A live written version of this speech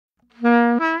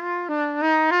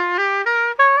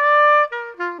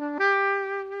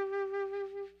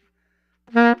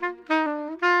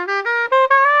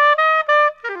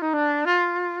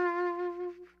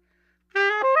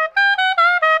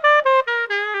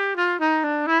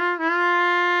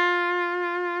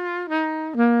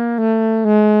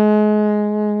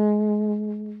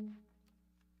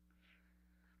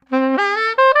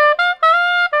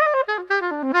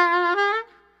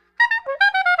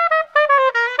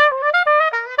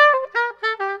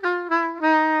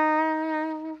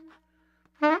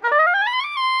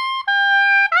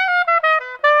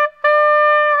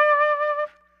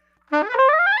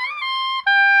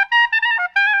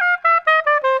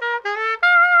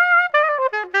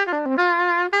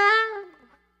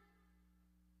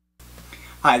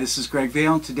Hi, this is Greg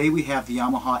Vail, and today we have the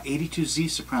Yamaha 82Z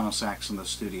soprano sax in the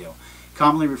studio,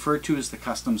 commonly referred to as the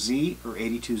Custom Z or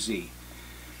 82Z.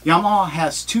 Yamaha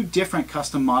has two different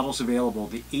custom models available,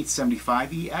 the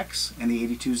 875EX and the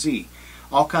 82Z.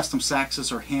 All custom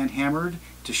saxes are hand hammered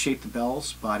to shape the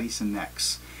bells, bodies, and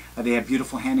necks. They have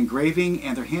beautiful hand engraving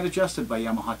and they're hand adjusted by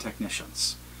Yamaha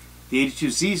technicians. The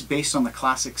 82Z is based on the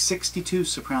classic 62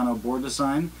 soprano board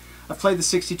design. I've played the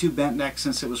 62 bent neck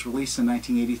since it was released in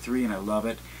 1983 and I love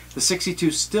it. The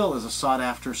 62 still is a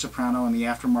sought-after soprano in the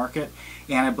aftermarket,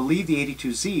 and I believe the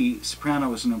 82Z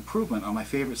soprano is an improvement on my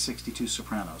favorite 62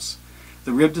 sopranos.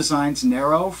 The rib design's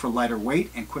narrow for lighter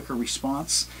weight and quicker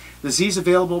response. The Z is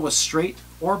available with straight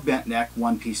or bent neck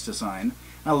one-piece design.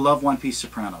 I love one-piece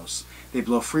sopranos. They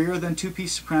blow freer than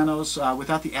two-piece sopranos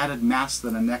without the added mass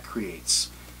that a neck creates.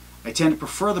 I tend to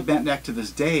prefer the bent neck to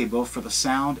this day, both for the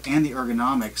sound and the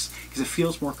ergonomics, because it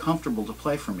feels more comfortable to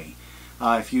play for me.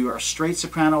 If you are a straight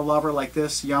soprano lover like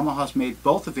this, Yamaha's made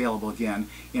both available again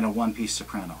in a one-piece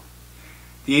soprano.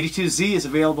 The 82Z is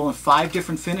available in 5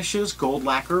 different finishes: gold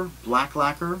lacquer, black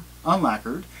lacquer,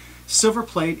 unlacquered, silver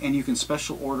plate, and you can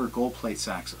special order gold plate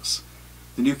saxes.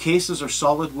 The new cases are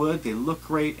solid wood, they look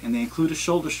great, and they include a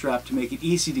shoulder strap to make it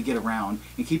easy to get around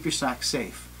and keep your sax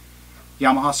safe.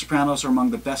 Yamaha sopranos are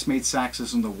among the best made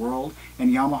saxes in the world,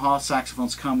 and Yamaha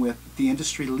saxophones come with the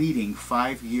industry-leading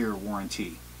 5-year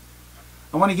warranty.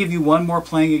 I want to give you one more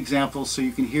playing example so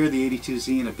you can hear the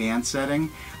 82Z in a band setting.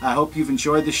 I hope you've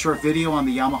enjoyed this short video on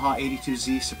the Yamaha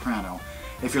 82Z soprano.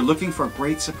 If you're looking for a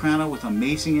great soprano with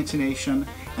amazing intonation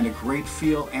and a great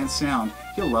feel and sound,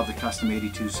 you'll love the Custom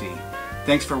 82Z.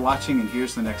 Thanks for watching, and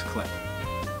here's the next clip.